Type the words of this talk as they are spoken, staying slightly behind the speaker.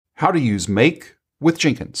How to use Make with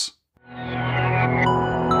Jenkins.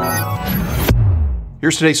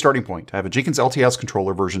 Here's today's starting point. I have a Jenkins LTS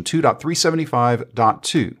controller version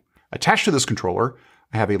 2.375.2. Attached to this controller,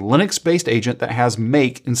 I have a Linux-based agent that has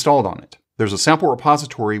Make installed on it. There's a sample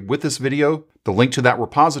repository with this video. The link to that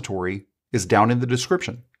repository is down in the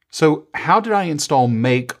description. So how did I install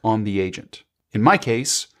Make on the agent? In my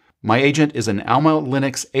case, my agent is an Alma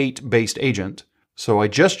Linux 8 based agent, so I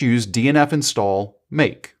just used dnf install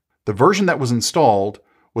Make. The version that was installed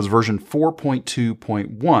was version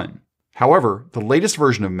 4.2.1. However, the latest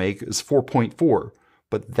version of Make is 4.4,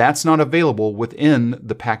 but that's not available within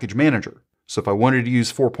the package manager. So if I wanted to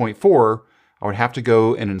use 4.4, I would have to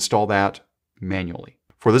go and install that manually.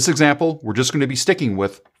 For this example, we're just going to be sticking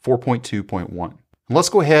with 4.2.1. Let's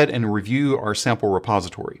go ahead and review our sample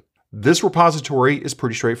repository. This repository is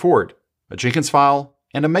pretty straightforward. A Jenkins file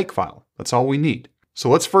and a Makefile. That's all we need.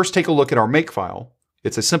 So let's first take a look at our Makefile.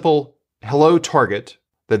 It's a simple hello target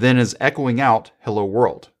that then is echoing out hello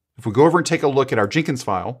world. If we go over and take a look at our Jenkins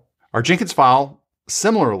file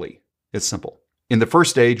similarly is simple. In the first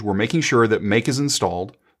stage, we're making sure that Make is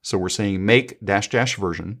installed. So we're saying make --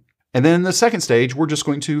 version. And then in the second stage, we're just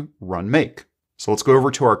going to run Make. So let's go over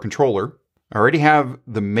to our controller. I already have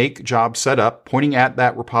the Make job set up, pointing at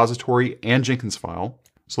that repository and Jenkins file.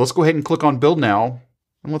 So let's go ahead and click on Build Now,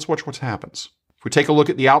 and let's watch what happens. If we take a look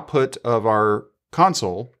at the output of our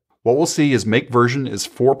console, what we'll see is Make version is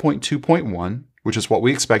 4.2.1, which is what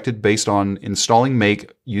we expected based on installing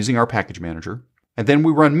Make using our package manager. And then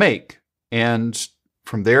we run Make, and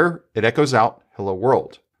from there, it echoes out hello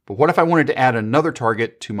world. But what if I wanted to add another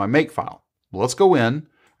target to my Makefile? Well, let's go in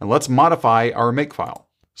and let's modify our Makefile.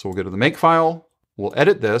 So we'll go to the Makefile, we'll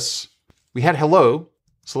edit this. We had hello,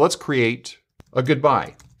 so let's create a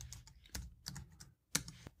goodbye.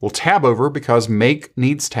 We'll tab over because Make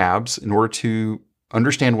needs tabs in order to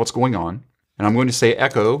understand what's going on. And I'm going to say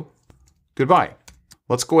echo goodbye.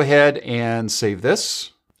 Let's go ahead and save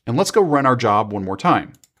this. And let's go run our job one more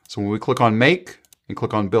time. So when we click on Make and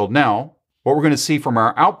click on Build Now, what we're going to see from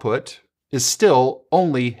our output is still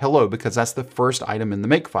only hello because that's the first item in the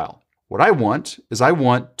Makefile. What I want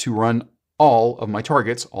to run all of my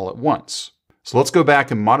targets all at once. So let's go back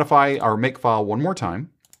and modify our Makefile one more time.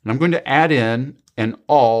 And I'm going to add in an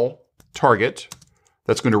all target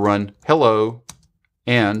that's going to run hello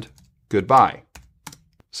and goodbye.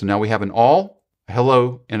 So now we have an all, a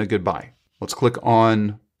hello, and a goodbye. Let's click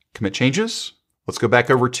on Commit Changes. Let's go back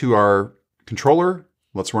over to our controller.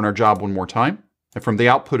 Let's run our job one more time. And from the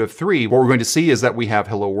output of 3, what we're going to see is that we have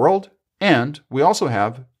hello world, and we also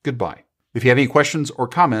have goodbye. If you have any questions or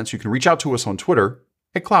comments, you can reach out to us on Twitter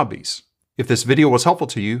at CloudBees. If this video was helpful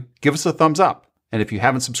to you, give us a thumbs up. And if you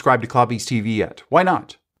haven't subscribed to CloudBees TV yet, why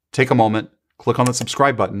not? Take a moment, click on the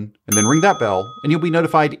subscribe button, and then ring that bell, and you'll be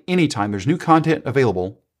notified anytime there's new content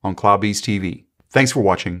available on CloudBees TV. Thanks for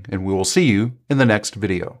watching, and we will see you in the next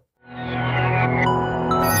video.